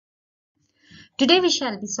Today we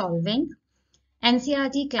shall be solving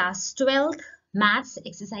NCERT class 12th maths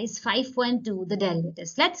exercise 5.2 the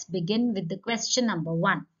derivatives. Let's begin with the question number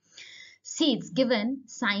 1. See, it's given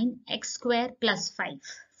sine x square plus 5.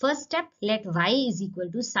 First step, let y is equal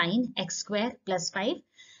to sine x square plus 5.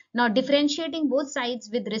 Now differentiating both sides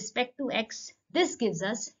with respect to x, this gives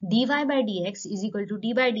us dy by dx is equal to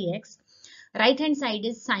d by dx. Right hand side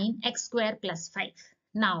is sine x square plus 5.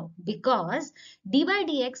 Now, because d by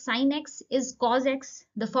dx sine x is cos x,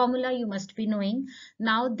 the formula you must be knowing.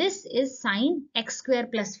 Now, this is sine x square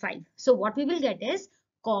plus 5. So, what we will get is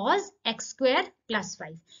cos x square plus 5.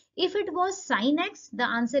 If it was sine x, the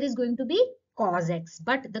answer is going to be cos x.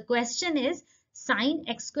 But the question is sine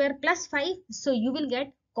x square plus 5. So, you will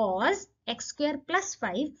get cos x square plus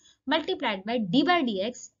 5 multiplied by d by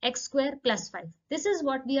dx x square plus 5. This is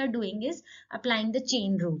what we are doing, is applying the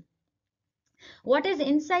chain rule. What is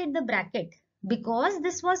inside the bracket? Because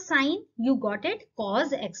this was sine, you got it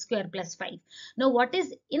cos x square plus 5. Now what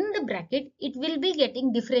is in the bracket? It will be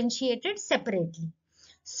getting differentiated separately.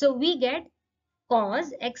 So we get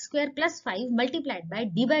cos x square plus 5 multiplied by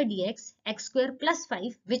d by dx x square plus 5,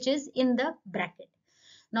 which is in the bracket.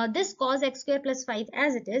 Now this cos x square plus 5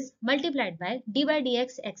 as it is multiplied by d by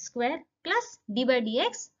dx x square plus d by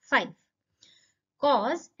dx 5.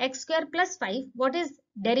 Cos x square plus 5, what is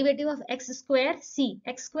derivative of x square? See,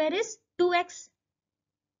 x square is 2x,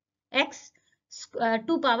 x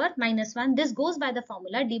 2 power minus 1. This goes by the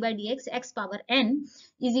formula d by dx x power n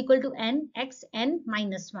is equal to n x n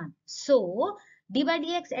minus 1. So, d by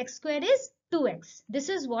dx x square is 2x. This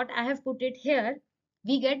is what I have put it here.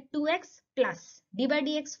 We get 2x plus d by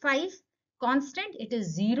dx 5 constant, it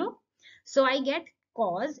is 0. So, I get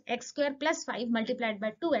cos x square plus 5 multiplied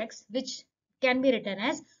by 2x, which can be written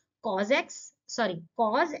as cos x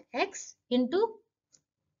into,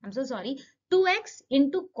 2x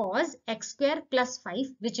into cos x square plus 5,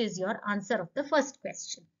 which is your answer of the first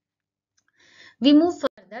question. We move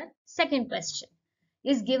further. Second question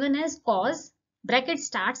is given as cos, bracket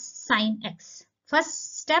starts sine x.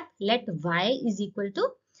 First step, let y is equal to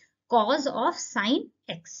cos of sine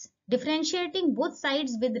x. Differentiating both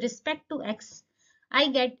sides with respect to x, I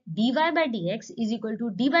get dy by dx is equal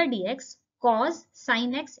to d by dx cos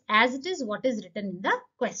sine x, as it is what is written in the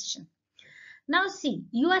question. Now see,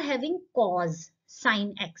 you are having cos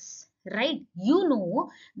sine x, right? You know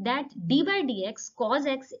that d by dx cos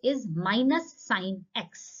x is minus sine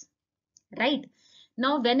x, right?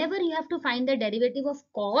 Now whenever you have to find the derivative of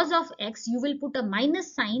cos of x, you will put a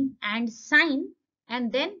minus sign and sine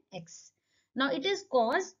and then x. Now it is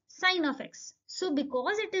cos sine of x. So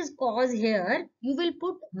because it is cos here, you will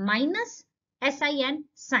put minus sin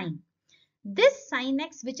sine. This sin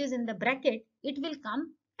x which is in the bracket, it will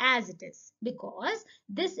come as it is, because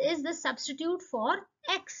this is the substitute for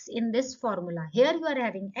x in this formula. Here you are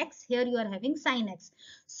having x, here you are having sin x.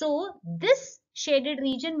 So this shaded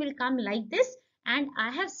region will come like this, and I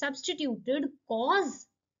have substituted cos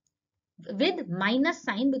with minus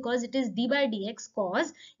sign because it is d by dx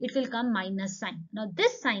cos, it will come minus sign. Now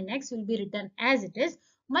this sin x will be written as it is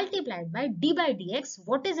multiplied by d by dx,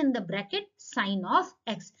 what is in the bracket? Sine of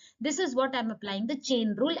x. This is what I am applying the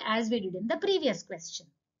chain rule as we did in the previous question.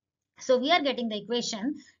 So we are getting the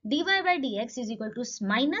equation dy by dx is equal to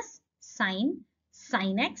minus sine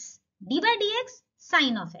x d by dx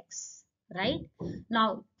sine of x, right?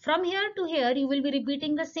 Now from here to here you will be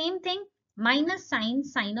repeating the same thing, minus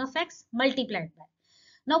sine of x multiplied by.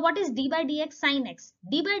 Now what is d by dx sine x?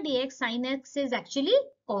 D by dx sine x is actually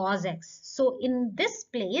cos x. So in this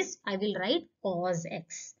place I will write cos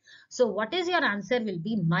x. So what is your answer will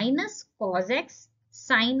be minus cos x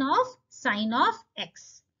sine of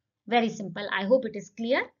x. Very simple. I hope it is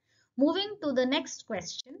clear. Moving to the next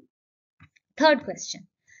question. Third question.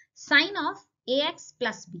 Sine of ax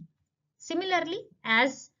plus b. Similarly,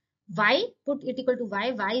 as y, put it equal to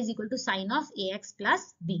y is equal to sine of ax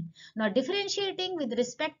plus b. Now differentiating with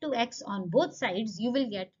respect to x on both sides, you will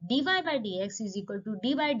get dy by dx is equal to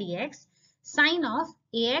d by dx sine of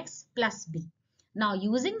ax plus b. Now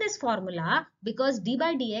using this formula, because d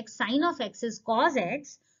by dx sine of x is cos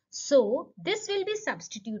x, so this will be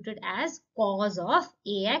substituted as cos of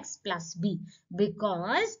ax plus b,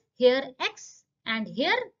 because here x and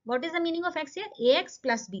here, what is the meaning of x here? Ax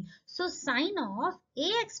plus b. So sine of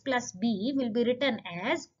ax plus b will be written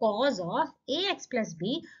as cos of ax plus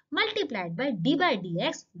b multiplied by d by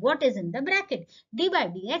dx, what is in the bracket? D by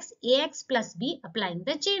dx ax plus b, applying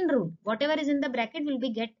the chain rule. Whatever is in the bracket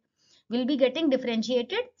will be getting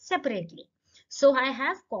differentiated separately. So I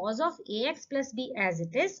have cos of ax plus b as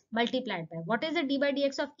it is multiplied by, what is the d by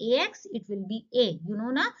dx of ax? It will be a. You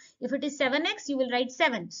know na, if it is 7x, you will write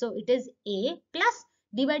 7. So it is a plus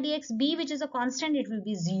d by dx b, which is a constant, it will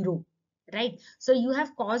be 0. Right? So you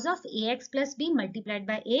have cos of ax plus b multiplied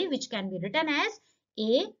by a, which can be written as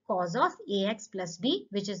a cos of ax plus b,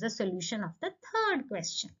 which is the solution of the third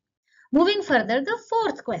question. Moving further, the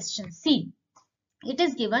fourth question. See, it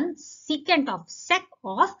is given secant of sec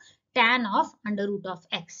of tan of under root of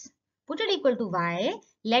x. Put it equal to y.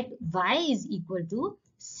 Let y is equal to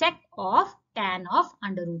sec of tan of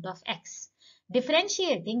under root of x.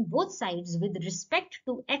 Differentiating both sides with respect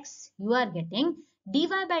to x, you are getting dy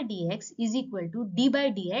by dx is equal to d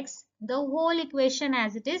by dx, the whole equation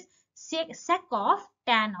as it is, sec of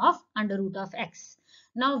tan of under root of x.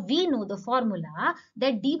 Now we know the formula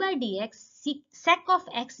that d by dx sec of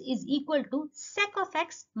x is equal to sec of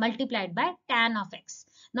x multiplied by tan of x.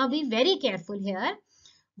 Now be very careful here.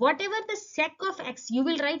 Whatever the sec of x, you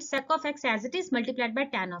will write sec of x as it is multiplied by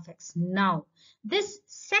tan of x. Now this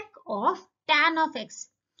sec of tan of x,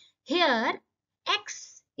 here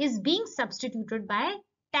x is being substituted by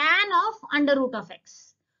tan of under root of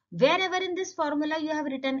x. Wherever in this formula you have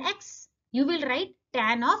written x, you will write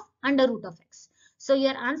tan of under root of x. So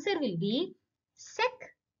your answer will be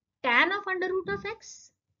sec tan of under root of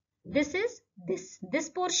x. This is this. This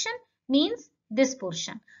portion means this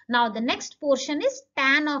portion. Now the next portion is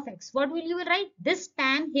tan of x. What will you write? This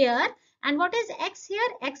tan here. And what is x here?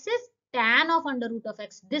 X is tan of under root of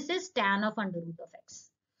x. This is tan of under root of x.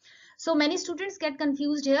 So many students get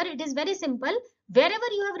confused here. It is very simple. Wherever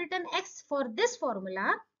you have written x for this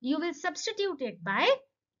formula, you will substitute it by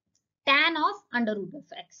tan of under root of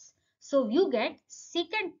x. So you get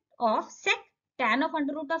secant of sec tan of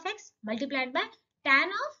under root of x multiplied by tan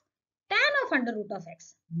of under root of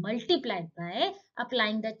x multiplied by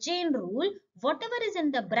applying the chain rule. Whatever is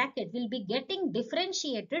in the bracket will be getting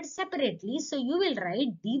differentiated separately. So you will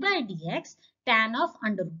write d by dx tan of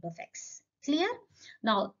under root of x. Clear?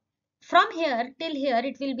 Now from here till here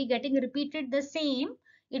it will be getting repeated the same.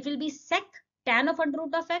 It will be sec tan of under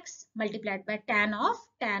root of x multiplied by tan of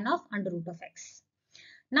under root of x.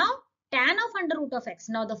 Now tan of under root of x.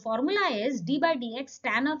 Now the formula is d by dx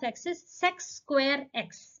tan of x is sec square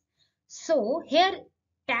x. So here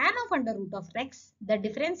tan of under root of x, the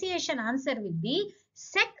differentiation answer will be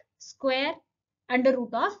sec square under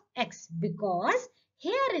root of x, because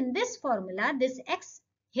here in this formula this x,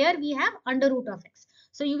 here we have under root of x.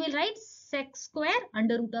 So you will write sec square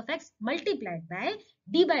under root of x multiplied by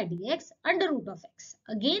d by dx under root of x.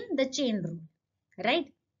 Again the chain rule,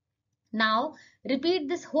 right? Now repeat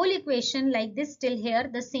this whole equation like this till here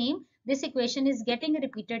the same. This equation is getting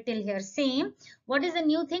repeated till here same. What is the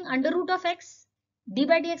new thing? Under root of x, d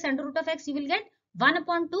by dx under root of x, you will get 1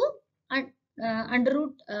 upon 2 under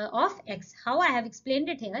root of x. How I have explained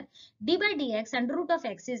it here, d by dx under root of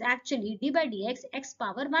x is actually d by dx x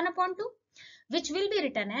power 1 upon 2, which will be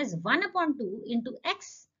written as 1 upon 2 into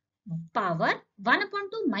x power 1 upon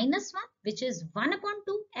 2 minus 1, which is 1 upon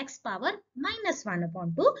 2 x power minus 1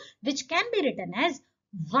 upon 2, which can be written as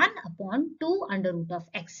 1 upon 2 under root of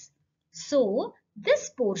x. So this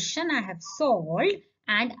portion I have solved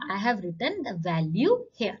and I have written the value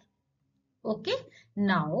here. Okay.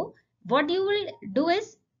 Now what you will do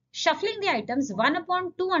is shuffling the items, 1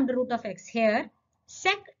 upon 2 under root of x here,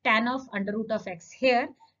 sec tan of under root of x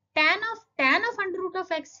here, tan of under root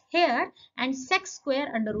of x here, and sec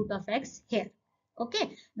square under root of x here.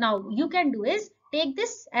 Okay. Now you can do is take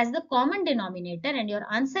this as the common denominator and your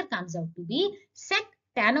answer comes out to be sec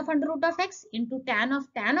tan of under root of x into tan of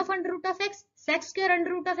under root of x sec square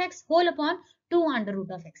under root of x whole upon 2 under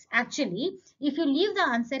root of x. Actually, if you leave the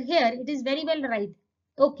answer here, it is very well right.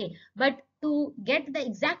 Okay, but to get the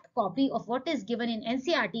exact copy of what is given in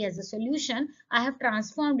NCERT as a solution, I have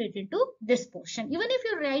transformed it into this portion. Even if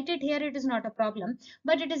you write it here, it is not a problem,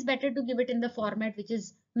 but it is better to give it in the format which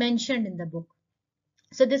is mentioned in the book.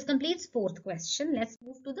 So this completes fourth question. Let's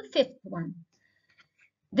move to the fifth one.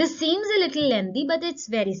 This seems a little lengthy, but it's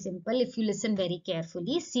very simple if you listen very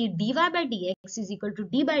carefully. See, dy by dx is equal to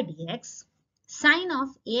d by dx sine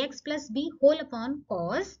of ax plus b whole upon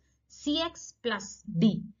cos cx plus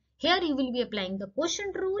d. Here you will be applying the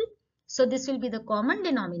quotient rule. So this will be the common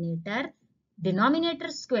denominator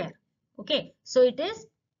square. Okay, so it is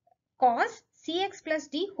cos cx plus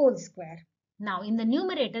d whole square. Now in the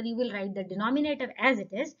numerator you will write the denominator as it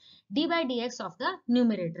is, d by dx of the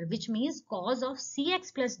numerator, which means cos of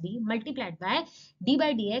cx plus d multiplied by d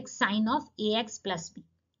by dx sine of ax plus b,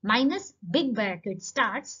 minus big bracket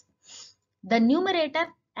starts the numerator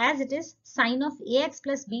as it is sine of ax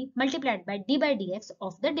plus b multiplied by d by dx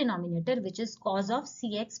of the denominator, which is cos of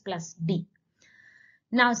cx plus d.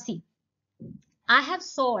 Now see, I have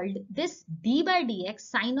solved this d by dx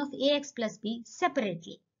sine of ax plus b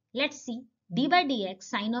separately. Let's see, d by dx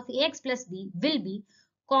sine of ax plus b will be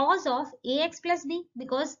cos of ax plus b,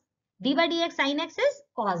 because d by dx sine x is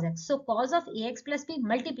cos x. So cos of ax plus b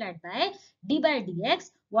multiplied by d by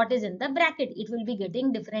dx, what is in the bracket, it will be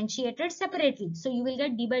getting differentiated separately. So you will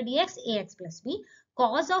get d by dx ax plus b,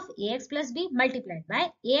 cos of ax plus b multiplied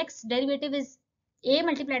by ax derivative is a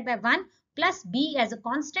multiplied by 1 plus b as a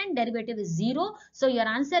constant, derivative is 0. So your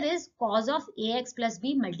answer is cos of ax plus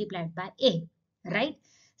b multiplied by a, right?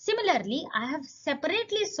 Similarly, I have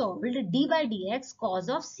separately solved d by dx cos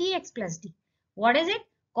of cx plus d. What is it?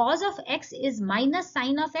 Cos of x is minus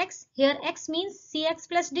sine of x. Here x means cx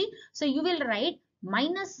plus d. So you will write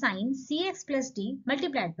minus sine cx plus d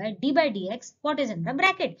multiplied by d by dx. What is in the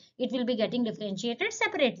bracket? It will be getting differentiated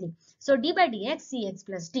separately. So d by dx cx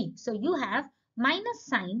plus d. So you have minus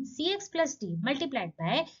sine cx plus d multiplied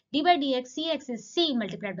by d by dx cx is c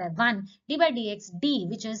multiplied by 1, d by dx d,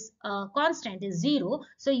 which is constant, is 0.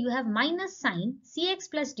 So you have minus sine cx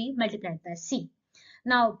plus d multiplied by c.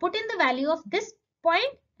 Now put in the value of this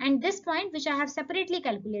point and this point, which I have separately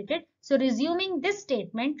calculated. So resuming this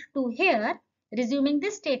statement to here,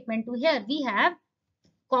 we have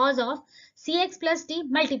cos of cx plus d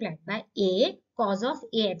multiplied by a cos of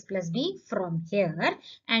ax plus b from here,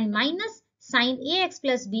 and minus sine ax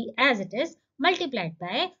plus b as it is multiplied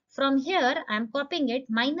by, from here I am copying it,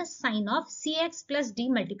 minus sine of cx plus d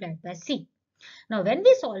multiplied by c. Now when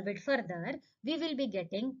we solve it further, we will be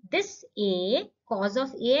getting this a cos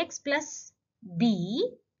of ax plus b,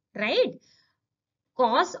 right,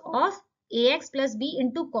 cos of ax plus b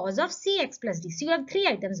into cos of cx plus d. So you have 3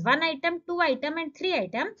 items, 1 item, 2 item and 3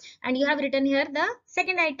 item, and you have written here the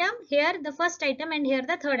second item, here the first item, and here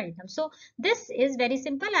the third item. So this is very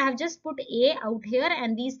simple. I have just put a out here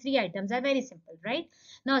and these 3 items are very simple, right?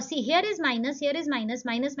 Now see, here is minus,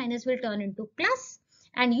 minus will turn into plus,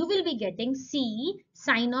 and you will be getting c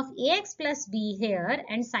sine of ax plus b here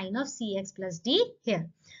and sine of cx plus d here.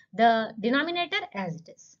 The denominator as it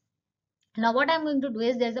is. Now what I am going to do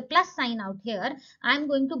is, there is a plus sign out here. I am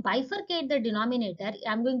going to bifurcate the denominator.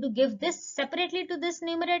 I am going to give this separately to this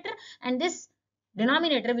numerator, and this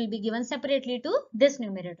denominator will be given separately to this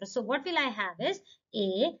numerator. So what will I have is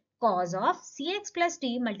a cos of cx plus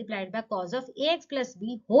d multiplied by cos of ax plus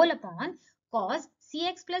b whole upon cos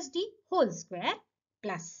cx plus d whole square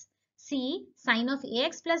plus c sine of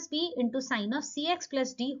ax plus b into sine of cx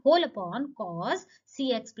plus d whole upon cos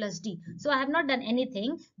cx plus d. So I have not done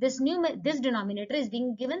anything. This denominator is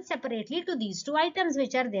being given separately to these 2 items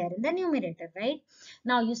which are there in the numerator, right?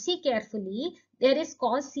 Now you see carefully, there is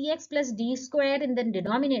cos cx plus d square in the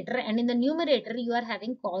denominator, and in the numerator you are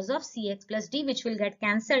having cos of cx plus d, which will get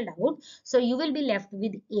cancelled out. So you will be left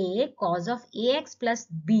with a cos of ax plus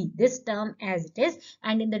b, this term as it is,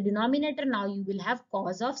 and in the denominator now you will have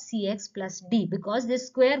cos of cx plus d, because this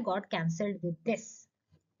square got cancelled with this.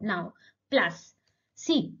 Now plus,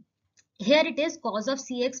 see, here it is cos of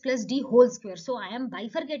cx plus d whole square. So I am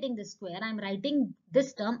bifurcating this square. I am writing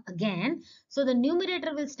this term again. So the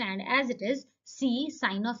numerator will stand as it is, c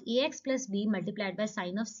sine of ax plus b multiplied by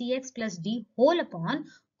sine of cx plus d whole upon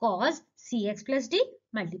cos cx plus d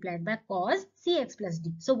multiplied by cos cx plus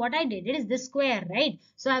d. So what I did is this square, right?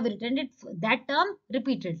 So I have written it, that term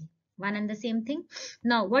repeatedly, one and the same thing.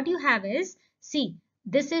 Now what you have is, see,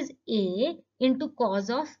 this is a into cos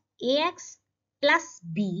of ax plus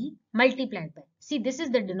b multiplied by, see, this is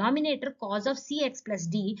the denominator, cos of cx plus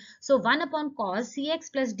d. So 1 upon cos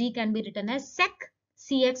cx plus d can be written as sec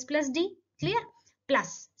cx plus d, clear,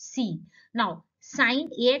 plus c. Now sine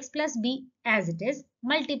ax plus b as it is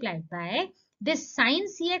multiplied by this sine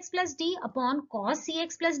cx plus d upon cos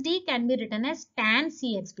cx plus d can be written as tan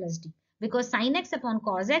cx plus d, because sin x upon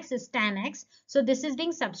cos x is tan x. So this is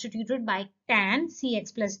being substituted by tan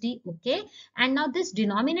cx plus d, okay. And now this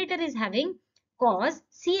denominator is having cos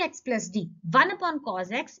cx plus d. 1 upon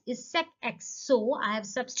cos x is sec x. So I have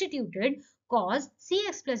substituted cos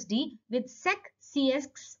cx plus d with sec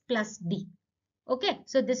cx plus d. Okay,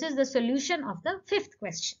 so this is the solution of the 5th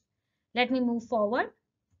question. Let me move forward.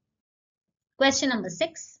 Question number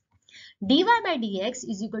 6. dy by dx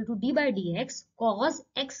is equal to d by dx cos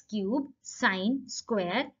x cube sine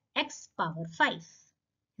square x power 5.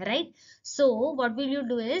 Right? So what will you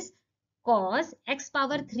do is cos x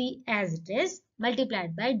power 3 as it is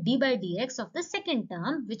multiplied by d by dx of the second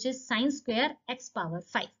term, which is sine square x power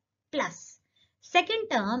 5, plus second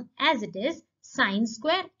term as it is sine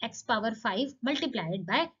square x power 5 multiplied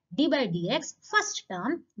by d by dx first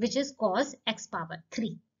term, which is cos x power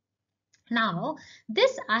 3. Now,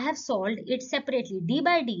 this I have solved it separately. D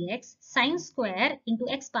by dx sine square into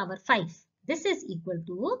x power 5. This is equal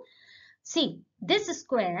to, see, this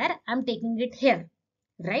square I'm taking it here,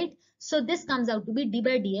 right? So this comes out to be d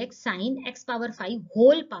by dx sine x power 5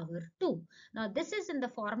 whole power 2. Now this is in the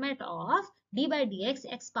format of d by dx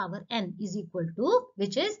x power n is equal to,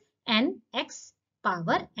 which is n x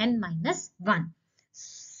power n minus 1.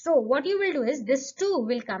 So what you will do is this 2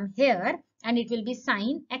 will come here and it will be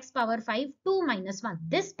sine x power 5 2 minus 1.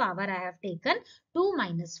 This power I have taken 2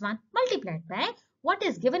 minus 1 multiplied by what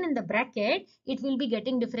is given in the bracket. It will be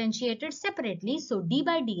getting differentiated separately. So d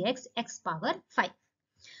by dx x power 5.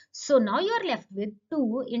 So now you are left with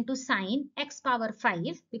 2 into sine x power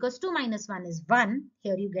 5 because 2 minus 1 is 1.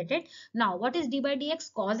 Here you get it. Now what is d by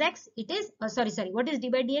dx cos x? It is, what is d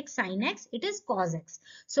by dx sine x? It is cos x.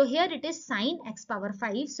 So here it is sine x power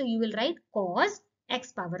 5. So you will write cos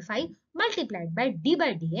x power 5 multiplied by d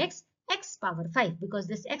by dx x power 5 because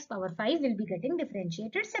this x power 5 will be getting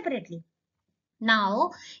differentiated separately.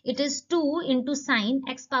 Now it is 2 into sine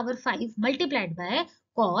x power 5 multiplied by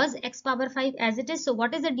cos x power 5 as it is. So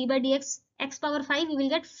what is the d by dx x power 5? You will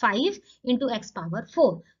get 5 into x power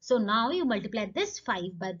 4. So now you multiply this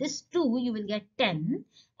 5 by this 2, you will get 10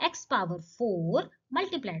 x power 4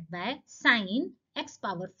 multiplied by sine x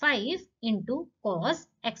power 5 into cos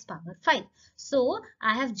x power 5. So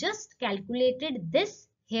I have just calculated this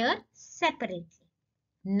here separately.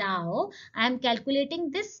 Now I am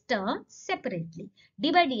calculating this term separately.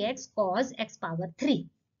 D by dx cos x power 3.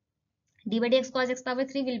 D by dx cos x power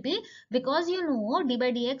 3 will be, because you know d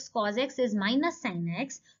by dx cos x is minus sin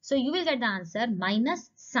x. So you will get the answer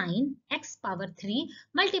minus sin x power 3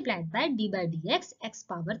 multiplied by d by dx x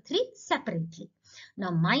power 3 separately.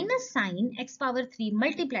 Now minus sin x power 3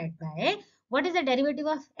 multiplied by, what is the derivative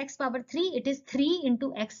of x power 3? It is 3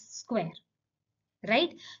 into x square.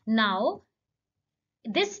 Right? Now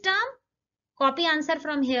this term, copy answer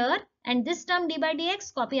from here, and this term d by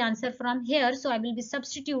dx, copy answer from here. So I will be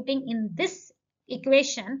substituting in this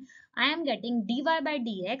equation. I am getting dy by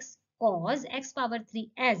dx cos x power 3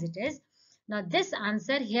 as it is. Now this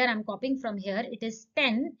answer here I am copying from here. It is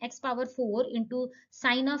 10 x power 4 into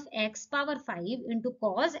sine of x power 5 into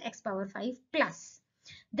cos x power 5 plus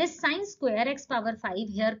this sine square x power 5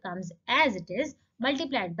 here comes as it is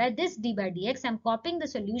multiplied by this d by dx. I am copying the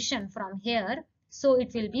solution from here. So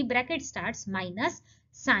it will be bracket starts minus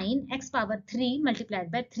sine x power 3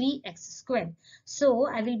 multiplied by 3x square. So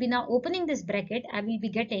I will be now opening this bracket. I will be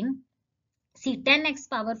getting, see, 10x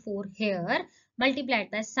power 4 here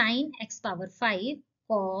multiplied by sine x power 5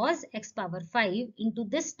 cos x power 5 into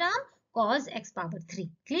this term cos x power 3.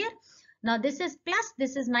 Clear? Now this is plus,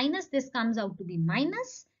 this is minus, this comes out to be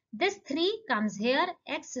minus. This 3 comes here,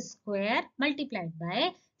 x square multiplied by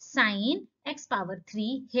sine x power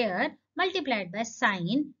 3 here multiplied by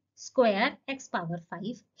sine square x power 5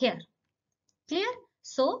 here. Clear?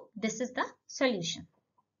 So this is the solution.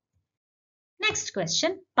 Next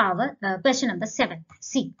question, question number 7.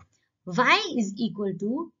 See, y is equal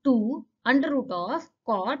to 2 under root of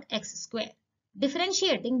cot x square.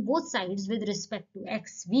 Differentiating both sides with respect to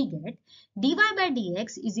x, we get dy by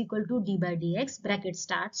dx is equal to d by dx bracket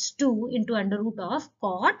starts 2 into under root of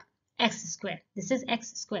cot x square. This is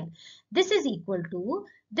x square. This is equal to,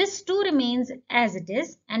 this 2 remains as it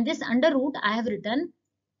is, and this under root I have written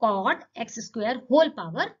cot x square whole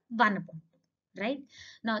power 1 upon 2. Right?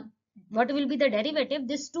 Now what will be the derivative?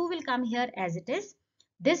 This 2 will come here as it is.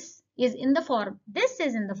 This is in the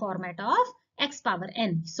format of x power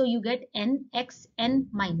n. So you get n x n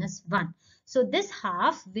minus 1. So this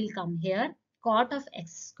half will come here, cot of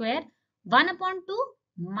x square 1 upon 2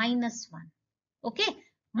 minus 1. Okay,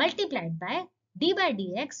 multiplied by d by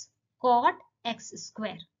dx cot x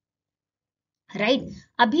square. Right?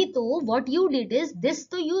 Abhi to what you did is this,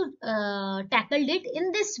 to you tackled it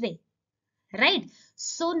in this way. Right?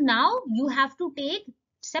 So now you have to take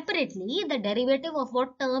separately the derivative of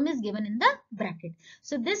what term is given in the bracket.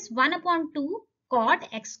 So this 1 upon 2 cot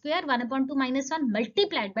x square 1 upon 2 minus 1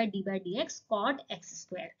 multiplied by d by dx cot x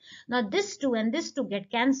square. Now this 2 and this 2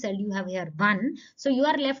 get cancelled. You have here 1. So you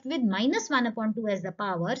are left with minus 1 upon 2 as the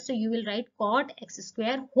power. So you will write cot x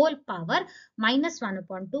square whole power minus 1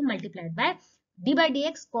 upon 2 multiplied by d by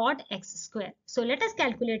dx cot x square. So let us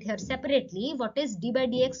calculate here separately what is d by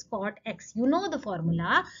dx cot x. You know the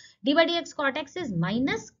formula. D by dx cot x is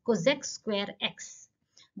minus cosec square x.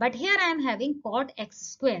 But here I am having cot x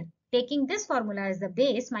square. Taking this formula as the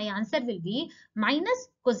base, my answer will be minus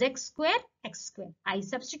cosec square x square. I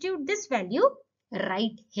substitute this value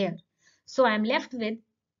right here. So I am left with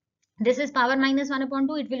This is power minus 1 upon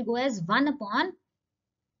 2. It will go as 1 upon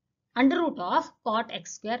under root of cot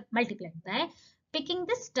x square multiplied by, picking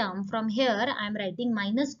this term from here, I am writing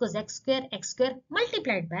minus cos x square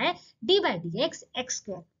multiplied by d by dx x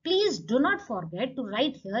square. Please do not forget to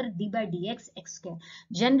write here d by dx x square.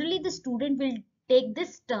 Generally, the student will take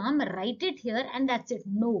this term, write it here, and that's it.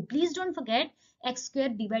 No, please don't forget x square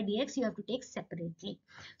d by dx you have to take separately.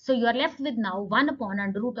 So you are left with now 1 upon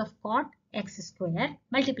under root of cot x square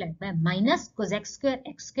multiplied by minus cos x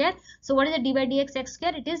square. So what is the d by dx x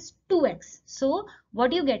square? It is 2x. So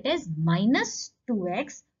what you get is minus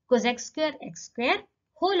 2x cos x square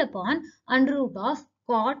whole upon under root of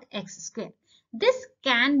cot x square. This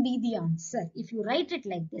can be the answer if you write it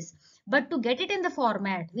like this. But to get it in the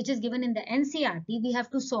format which is given in the NCERT, we have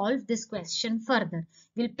to solve this question further.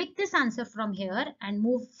 We'll pick this answer from here and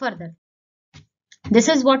move further. This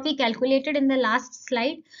is what we calculated in the last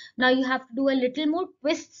slide. Now you have to do a little more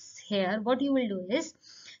twists here. What you will do is,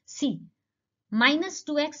 see, minus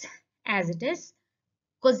 2x as it is,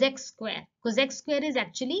 cos x square. Cos x square is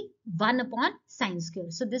actually 1 upon sine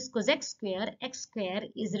square. So this cos x square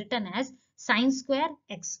is written as sine square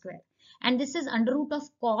x square. And this is under root of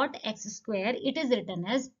cot x square. It is written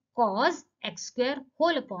as cos x square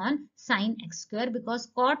whole upon sine x square, because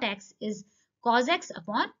cot x is cos x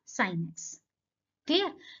upon sine x.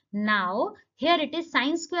 Clear? Now here it is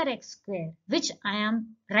sine square x square, which I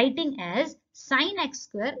am writing as sine x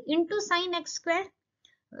square into sine x square.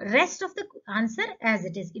 Rest of the answer as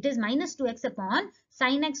it is. It is minus 2x upon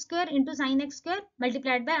sine x square into sine x square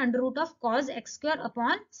multiplied by under root of cos x square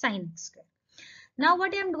upon sine x square. Now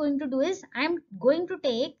what I am going to do is, I am going to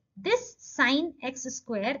take this sine x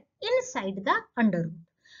square inside the under root.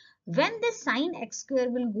 When this sine x square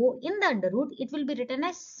will go in the under root, it will be written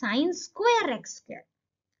as sine square x square.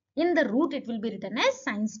 In the root, it will be written as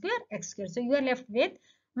sine square x square. So you are left with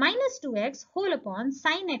minus 2x whole upon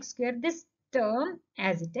sine x square. This term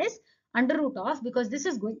as it is, under root of, because this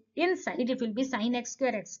is going inside, it will be sine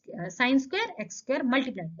square x square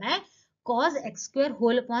multiplied by cos x square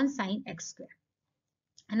whole upon sine x square.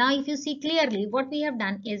 Now if you see clearly, what we have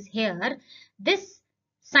done is here, this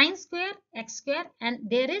sine square x square and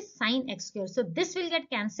there is sine x square. So this will get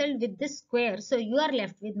cancelled with this square. So you are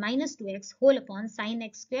left with minus 2x whole upon sine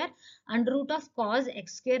x square under root of cos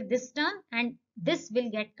x square, this term, and this will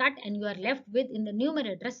get cut and you are left with in the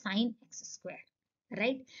numerator sine x square.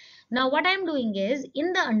 Right? Now what I am doing is,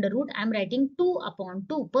 in the under root I am writing 2 upon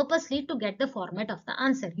 2 purposely to get the format of the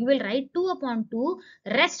answer. You will write 2 upon 2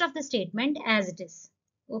 rest of the statement as it is.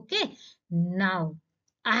 Okay. Now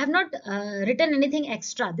I have not written anything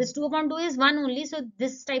extra. This 2 upon 2 is 1 only. So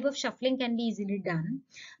this type of shuffling can be easily done.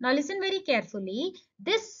 Now listen very carefully.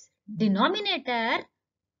 This denominator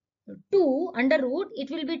 2 under root, it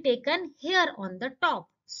will be taken here on the top.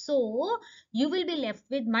 So you will be left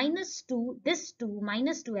with minus 2, this 2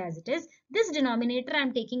 minus 2 as it is. This denominator I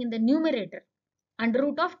am taking in the numerator. Under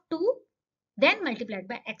root of 2, then multiplied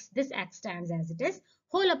by x. This x stands as it is,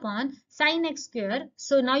 whole upon sine x square.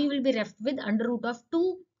 So now you will be left with under root of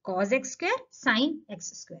 2 cos x square sine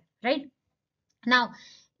x square. Right? Now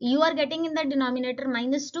you are getting in the denominator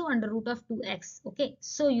minus 2 under root of 2x. Okay.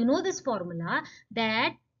 So you know this formula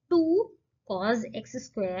that 2 cos x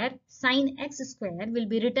square sine x square will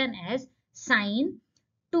be written as sine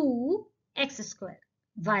 2 x square.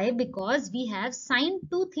 Why? Because we have sine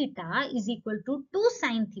 2 theta is equal to 2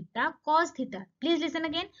 sine theta cos theta. Please listen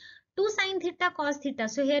again. 2 sine theta cos theta.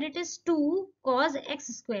 So here it is 2 cos x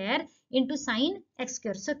square into sine x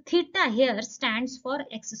square. So theta here stands for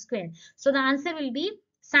x square. So the answer will be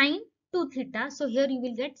sine 2 theta. So here you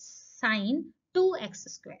will get sine 2x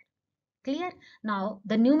square. Clear? Now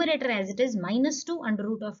the numerator as it is minus 2 under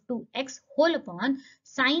root of 2x whole upon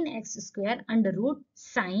sine x square under root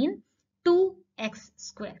sine 2x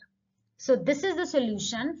square. So this is the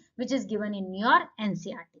solution which is given in your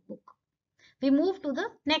NCERT book. We move to the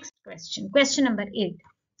next question. Question number 8.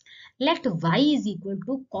 Let y is equal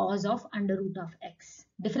to cos of under root of x.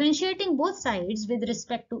 Differentiating both sides with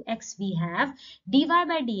respect to x, we have dy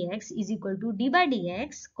by dx is equal to d by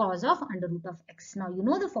dx cos of under root of x. Now you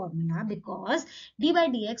know the formula, because d by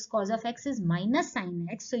dx cos of x is minus sine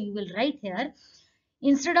x. So you will write here,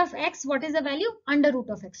 instead of x, what is the value? Under root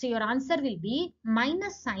of x. So your answer will be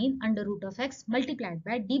minus sine under root of x multiplied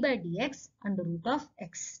by d by dx under root of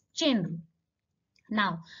x. Chain rule.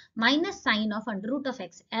 Now minus sine of under root of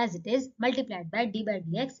x as it is multiplied by d by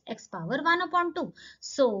dx x power 1 upon 2.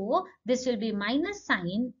 So this will be minus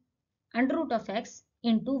sine under root of x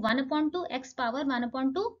into 1 upon 2 x power 1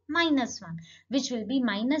 upon 2 minus 1, which will be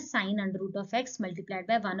minus sine under root of x multiplied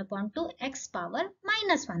by 1 upon 2 x power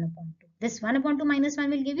minus 1 upon 2. This 1 upon 2 minus 1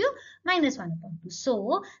 will give you minus 1 upon 2.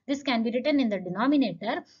 So this can be written in the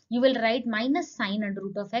denominator. You will write minus sine under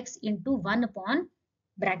root of x into 1 upon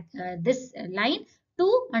this line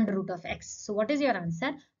 2 under root of x. So what is your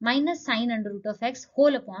answer? Minus sine under root of x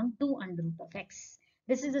whole upon 2 under root of x.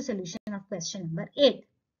 This is the solution of question number 8.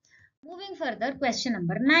 Moving further, question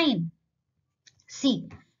number 9. See,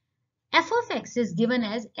 f of x is given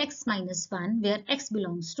as x minus 1 where x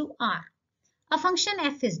belongs to R. A function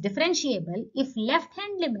f is differentiable if left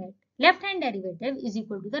hand derivative is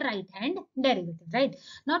equal to the right hand derivative, right?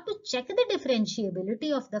 Now to check the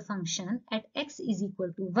differentiability of the function at x is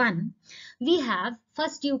equal to 1, we have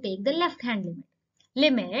first you take the left hand limit.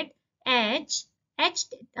 Limit h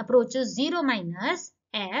approaches 0 minus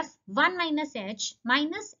f 1 minus h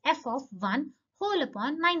minus f of 1 whole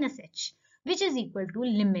upon minus h, which is equal to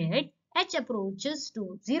limit h approaches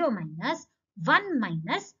to 0 minus 1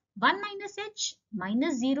 minus 1 minus h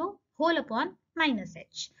minus 0 whole upon minus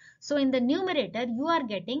h. So in the numerator you are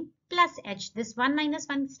getting plus h. This 1 minus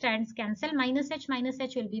 1 stands cancel, minus h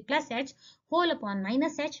will be plus h whole upon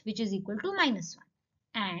minus h, which is equal to minus 1.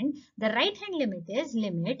 And the right hand limit is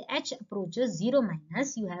limit h approaches 0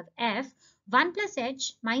 minus, you have f 1 plus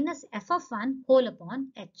h minus f of 1 whole upon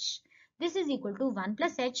h. This is equal to 1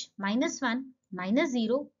 plus h minus 1 minus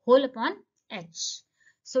 0 whole upon h.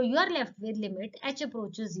 So you are left with limit h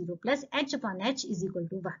approaches 0 plus h upon h is equal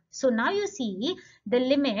to 1. So now you see the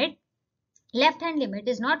limit, left hand limit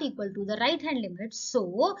is not equal to the right hand limit.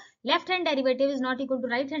 So left hand derivative is not equal to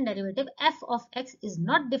right hand derivative. F of x is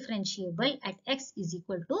not differentiable at x is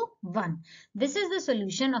equal to 1. This is the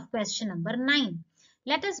solution of question number 9.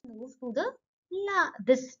 Let us move to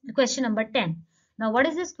this question number 10. Now what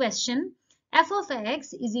is this question? F of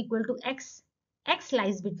x is equal to x. X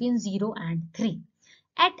lies between 0 and 3.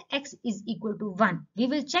 At x is equal to 1. We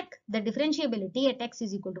will check the differentiability at x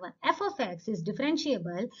is equal to 1. F of x is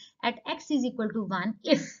differentiable at x is equal to 1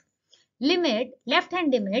 if limit, left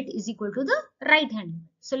hand limit is equal to the right hand limit.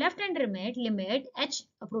 So left hand limit h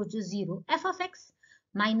approaches 0, f of x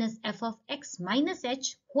minus f of x minus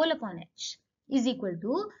h whole upon h is equal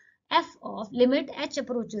to f of limit h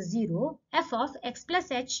approaches 0, f of x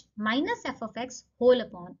plus h minus f of x whole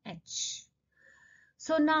upon h.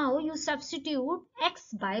 So now you substitute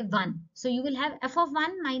x by 1. So you will have f of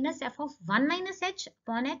 1 minus f of 1 minus h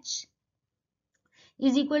upon h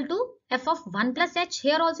is equal to f of 1 plus h.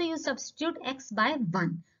 Here also you substitute x by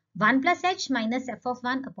 1. 1 plus h minus f of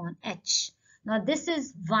 1 upon h. Now this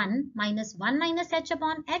is 1 minus 1 minus h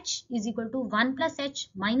upon h is equal to 1 plus h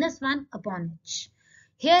minus 1 upon h.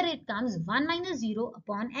 Here it comes 1 minus 0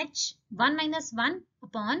 upon h, 1 minus 1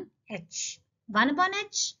 upon h, 1 upon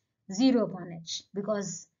h, 0 upon h,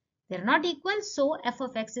 because they are not equal. So f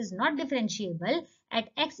of x is not differentiable at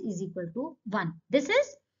x is equal to 1. This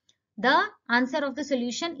is the answer of the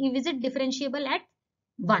solution. Is it differentiable at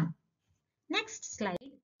 1? Next slide.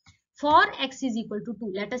 For x is equal to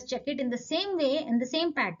 2, let us check it in the same way, in the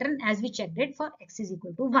same pattern as we checked it for x is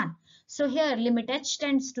equal to 1. So here limit h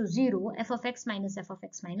tends to 0, f of x minus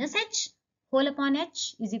h whole upon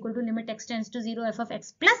h is equal to limit x tends to 0, f of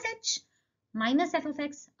x plus h minus f of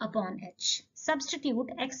x upon h. Substitute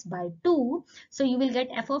x by 2. So you will get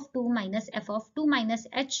f of 2 minus f of 2 minus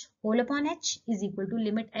h whole upon h is equal to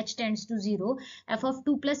limit h tends to 0, f of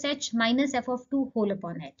 2 plus h minus f of 2 whole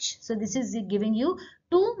upon h. So this is giving you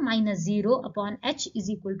 2 minus 0 upon h is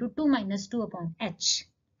equal to 2 minus 2 upon h.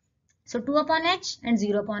 So 2 upon h and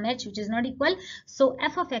 0 upon h, which is not equal. So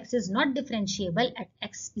f of x is not differentiable at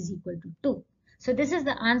x is equal to 2. So this is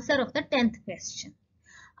the answer of the 10th question.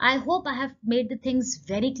 I hope I have made the things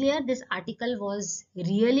very clear. This article was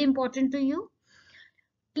really important to you.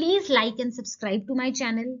 Please like and subscribe to my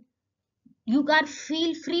channel. You can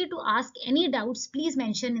feel free to ask any doubts. Please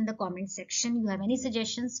mention in the comment section. You have any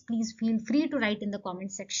suggestions, please feel free to write in the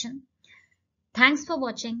comment section. Thanks for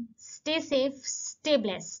watching. Stay safe, stay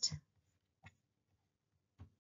blessed.